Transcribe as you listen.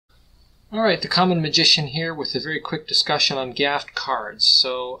Alright, the Common Magician here with a very quick discussion on gaffed cards.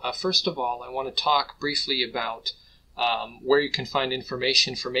 So first of all, I want to talk briefly about where you can find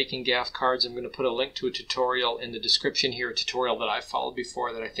information for making gaff cards. I'm going to put a link to a tutorial in the description here, a tutorial that I've followed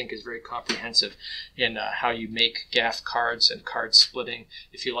before that I think is very comprehensive in how you make gaff cards and card splitting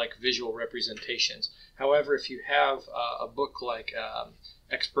if you like visual representations. However, if you have a book like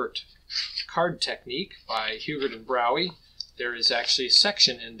Expert Card Technique by Hugert and Browie, there is actually a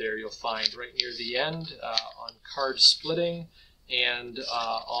section in there you'll find right near the end on card splitting and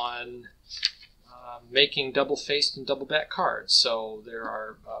on making double-faced and double-back cards. So there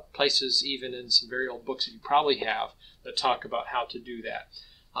are places even in some very old books that you probably have that talk about how to do that.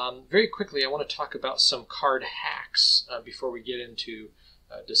 Very quickly, I want to talk about some card hacks before we get into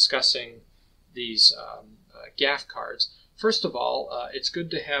discussing these gaff cards. First of all, it's good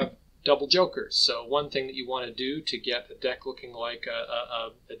to have double jokers. So one thing that you want to do to get a deck looking like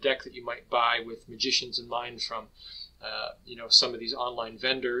a deck that you might buy with magicians in mind from some of these online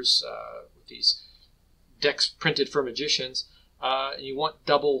vendors with these decks printed for magicians, you want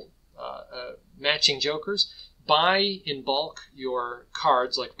double matching jokers. Buy in bulk your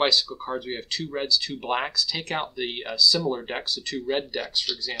cards, like bicycle cards. We have 2 reds, 2 blacks. Take out the similar decks, the 2 red decks,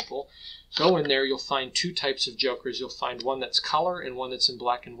 for example. Go in there, you'll find 2 types of jokers. You'll find one that's color and one that's in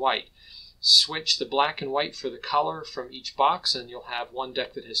black and white. Switch the black and white for the color from each box, and you'll have one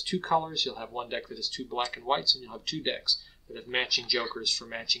deck that has 2 colors. You'll have one deck that has 2 black and whites, and you'll have 2 decks that have matching jokers for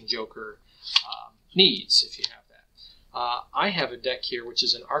matching joker needs, if you have that. I have a deck here, which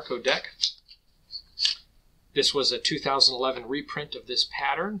is an Arco deck. This was a 2011 reprint of this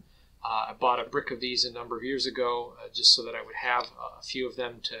pattern. I bought a brick of these a number of years ago just so that I would have a few of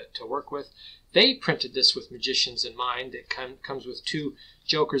them to work with. They printed this with magicians in mind. It comes with 2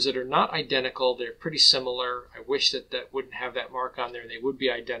 jokers that are not identical. They're pretty similar. I wish that wouldn't have that mark on there and they would be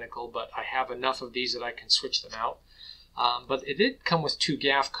identical, but I have enough of these that I can switch them out. But it did come with 2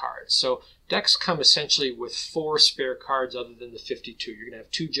 gaff cards. So decks come essentially with 4 spare cards other than the 52. You're going to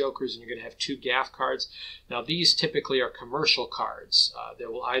have 2 jokers and you're going to have 2 gaff cards. Now these typically are commercial cards.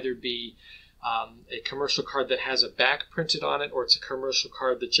 There will either be a commercial card that has a back printed on it, or it's a commercial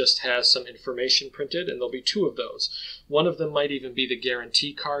card that just has some information printed, and there'll be 2 of those. One of them might even be the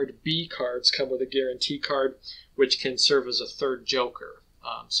guarantee card. B cards come with a guarantee card, which can serve as a 3rd joker.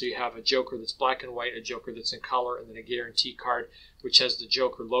 So you have a joker that's black and white, a joker that's in color, and then a guarantee card which has the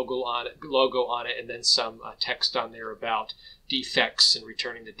joker logo on it, and then some text on there about defects and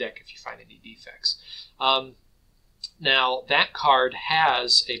returning the deck if you find any defects. Now that card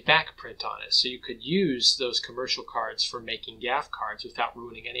has a back print on it, so you could use those commercial cards for making gaff cards without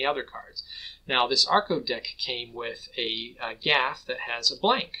ruining any other cards. Now this Arco deck came with a gaff that has a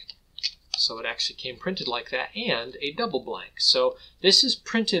blank. So it actually came printed like that, and a double blank. So this is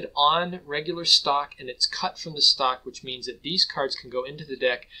printed on regular stock, and it's cut from the stock, which means that these cards can go into the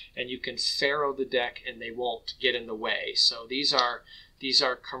deck, and you can faro the deck, and they won't get in the way. So these are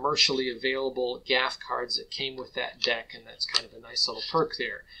commercially available gaff cards that came with that deck, and that's kind of a nice little perk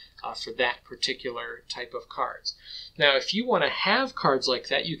there for that particular type of cards. Now, if you want to have cards like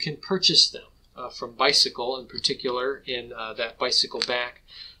that, you can purchase them from Bicycle, in particular, in that Bicycle back.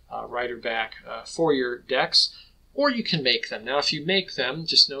 Rider back for your decks, or you can make them. Now if you make them,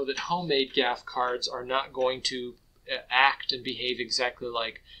 just know that homemade gaff cards are not going to act and behave exactly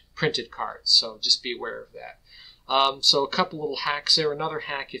like printed cards, so just be aware of that. So a couple little hacks there. Another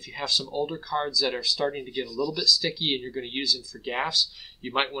hack, if you have some older cards that are starting to get a little bit sticky and you're going to use them for gaffs,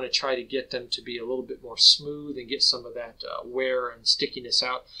 you might want to try to get them to be a little bit more smooth and get some of that wear and stickiness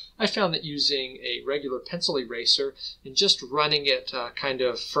out. I found that using a regular pencil eraser and just running it kind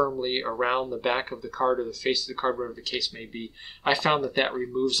of firmly around the back of the card or the face of the card, whatever the case may be, I found that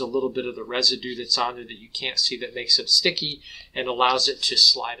removes a little bit of the residue that's on there that you can't see that makes it sticky and allows it to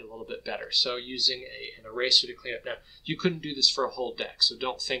slide a little bit better. So using an eraser to clean up. Now, you couldn't do this for a whole deck, so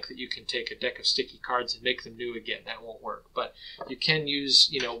don't think that you can take a deck of sticky cards and make them new again. That won't work. But you can use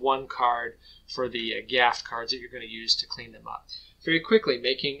one card for the gaff cards that you're going to use to clean them up. Very quickly,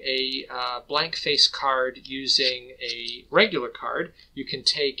 making a blank face card using a regular card, you can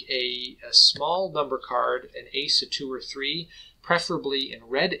take a small number card, an ace, a 2 or 3, preferably in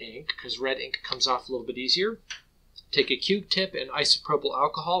red ink, because red ink comes off a little bit easier. Take a Q-tip and isopropyl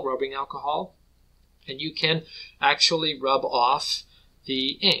alcohol, rubbing alcohol, and you can actually rub off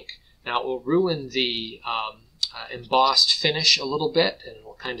the ink. Now it will ruin the embossed finish a little bit, and it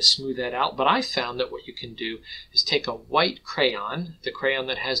will kind of smooth that out. But I found that what you can do is take a white crayon, the crayon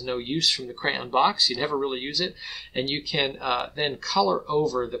that has no use from the crayon box, you never really use it, and you can then color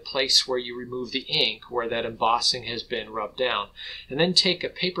over the place where you remove the ink, where that embossing has been rubbed down. And then take a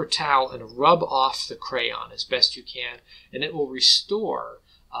paper towel and rub off the crayon as best you can, and it will restore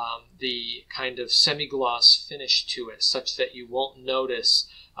the kind of semi-gloss finish to it, such that you won't notice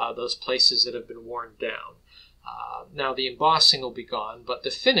those places that have been worn down. Now the embossing will be gone, but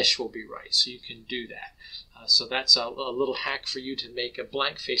the finish will be right, so you can do that. So that's a little hack for you to make a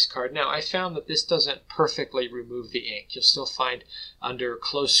blank face card. Now I found that this doesn't perfectly remove the ink. You'll still find under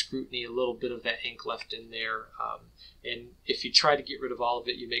close scrutiny a little bit of that ink left in there. And if you try to get rid of all of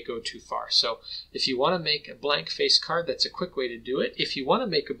it, you may go too far. So if you want to make a blank face card, that's a quick way to do it. If you want to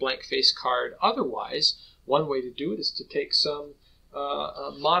make a blank face card otherwise, one way to do it is to take some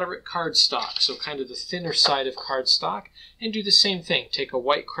moderate cardstock, so kind of the thinner side of cardstock, and do the same thing. Take a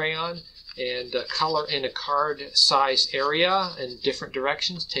white crayon and color in a card-sized area in different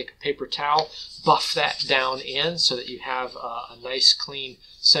directions. Take a paper towel, buff that down in so that you have a nice, clean,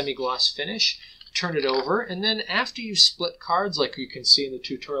 semi-gloss finish. Turn it over, and then after you split cards, like you can see in the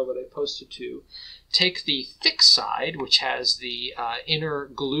tutorial that I posted to, take the thick side, which has the inner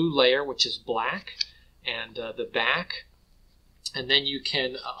glue layer, which is black, and the back, and then you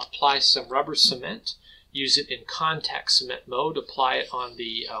can apply some rubber cement. Use it in contact cement mode. Apply it on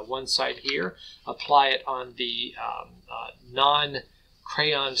the one side here. Apply it on the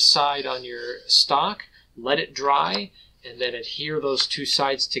non-crayon side on your stock. Let it dry, and then adhere those two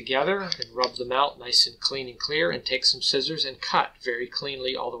sides together and rub them out nice and clean and clear, and take some scissors and cut very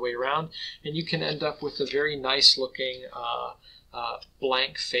cleanly all the way around, and you can end up with a very nice looking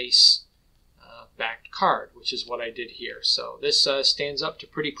blank face backed card, which is what I did here. So this stands up to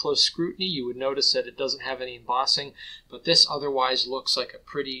pretty close scrutiny. You would notice that it doesn't have any embossing, but this otherwise looks like a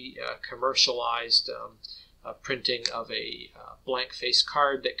pretty commercialized printing of a blank face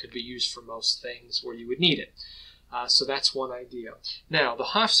card that could be used for most things where you would need it. So that's one idea. Now,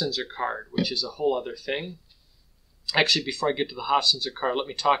 the Hofzinser card, which is a whole other thing. Actually, before I get to the Hofzinser card, let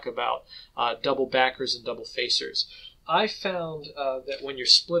me talk about double backers and double facers. I found that when you're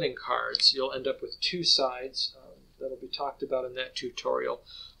splitting cards, you'll end up with two sides that'll be talked about in that tutorial.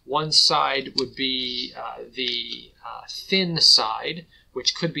 One side would be the thin side,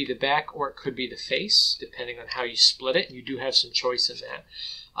 which could be the back or it could be the face, depending on how you split it. You do have some choice in that.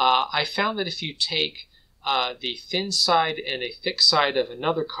 I found that if you take the thin side and a thick side of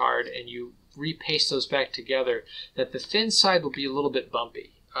another card and you repaste those back together, that the thin side will be a little bit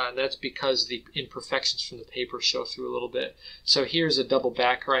bumpy. That's because the imperfections from the paper show through a little bit. So here's a double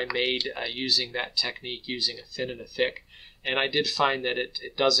backer I made using that technique, using a thin and a thick. And I did find that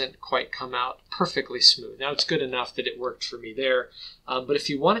it doesn't quite come out perfectly smooth. Now, it's good enough that it worked for me there. But if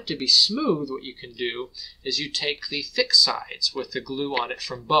you want it to be smooth, what you can do is you take the thick sides with the glue on it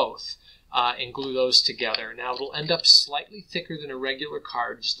from both and glue those together. Now, it'll end up slightly thicker than a regular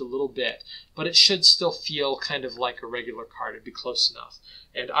card, just a little bit, but it should still feel kind of like a regular card. It'd be close enough.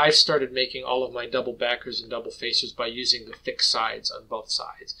 And I've started making all of my double backers and double facers by using the thick sides on both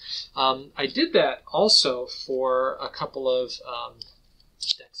sides. I did that also for a couple of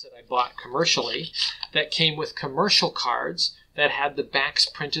decks that I bought commercially that came with commercial cards that had the backs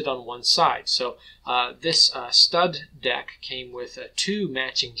printed on one side. So this stud deck came with two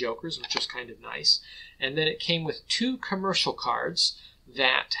matching jokers, which was kind of nice. And then it came with two commercial cards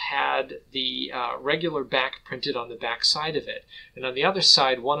that had the regular back printed on the back side of it. And on the other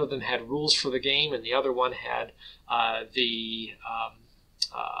side, one of them had rules for the game, and the other one had the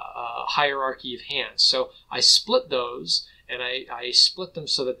hierarchy of hands. So I split those, and I split them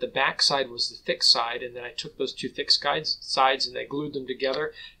so that the back side was the thick side, and then I took those two thick sides and I glued them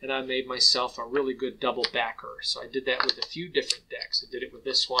together, and I made myself a really good double backer. So I did that with a few different decks. I did it with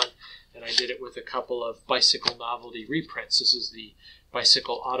this one, and I did it with a couple of Bicycle Novelty reprints. This is the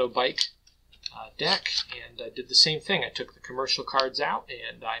Bicycle Auto Bike deck, and I did the same thing. I took the commercial cards out,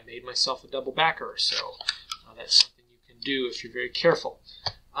 and I made myself a double backer. So that's something you can do if you're very careful.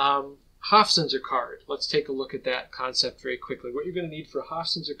 Hofzinser card. Let's take a look at that concept very quickly. What you're going to need for a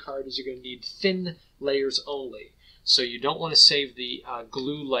Hofzinser card is you're going to need thin layers only. So you don't want to save the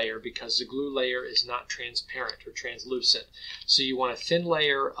glue layer, because the glue layer is not transparent or translucent. So you want a thin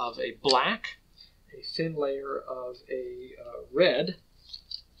layer of a black, a thin layer of a red,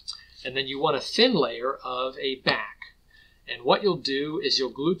 and then you want a thin layer of a back. And what you'll do is you'll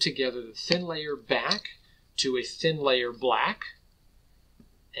glue together the thin layer back to a thin layer black,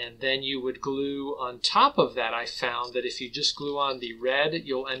 And then you would glue on top of that. I found that if you just glue on the red,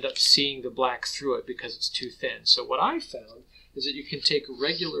 you'll end up seeing the black through it because it's too thin. So what I found is that you can take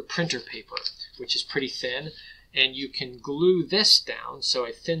regular printer paper, which is pretty thin, and you can glue this down, so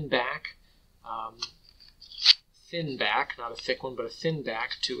a thin back, not a thick one, but a thin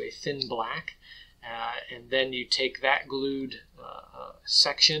back to a thin black, and then you take that glued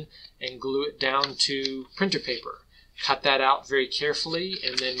section and glue it down to printer paper. Cut that out very carefully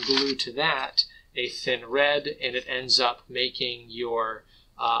and then glue to that a thin red, and it ends up making your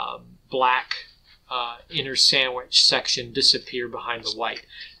black inner sandwich section disappear behind the white.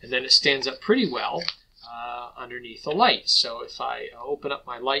 And then it stands up pretty well underneath the light. So if I open up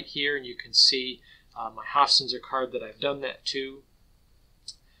my light here, and you can see my Hofzinser card that I've done that to.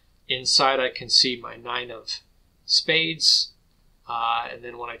 Inside I can see my 9 of spades, and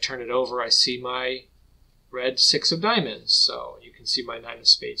then when I turn it over I see my red 6 of diamonds. So you can see my 9 of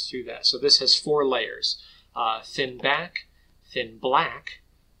spades through that. So this has 4 layers. Thin back, thin black,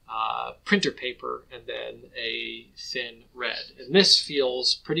 printer paper, and then a thin red. And this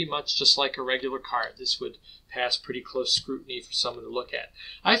feels pretty much just like a regular card. This would pass pretty close scrutiny for someone to look at.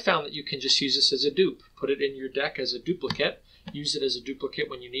 I found that you can just use this as a dupe. Put it in your deck as a duplicate. Use it as a duplicate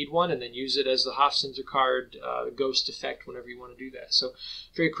when you need one, and then use it as the Hofzinser card ghost effect whenever you want to do that. So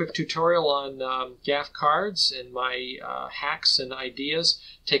very quick tutorial on gaff cards and my hacks and ideas.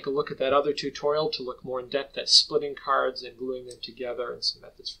 Take a look at that other tutorial to look more in depth at splitting cards and gluing them together and some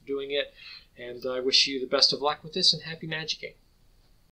methods for doing it. And I wish you the best of luck with this, and happy magicking.